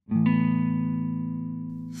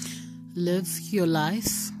Live your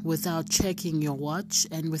life without checking your watch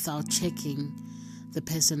and without checking the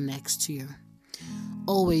person next to you.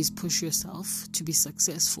 Always push yourself to be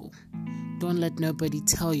successful. Don't let nobody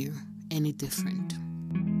tell you any different.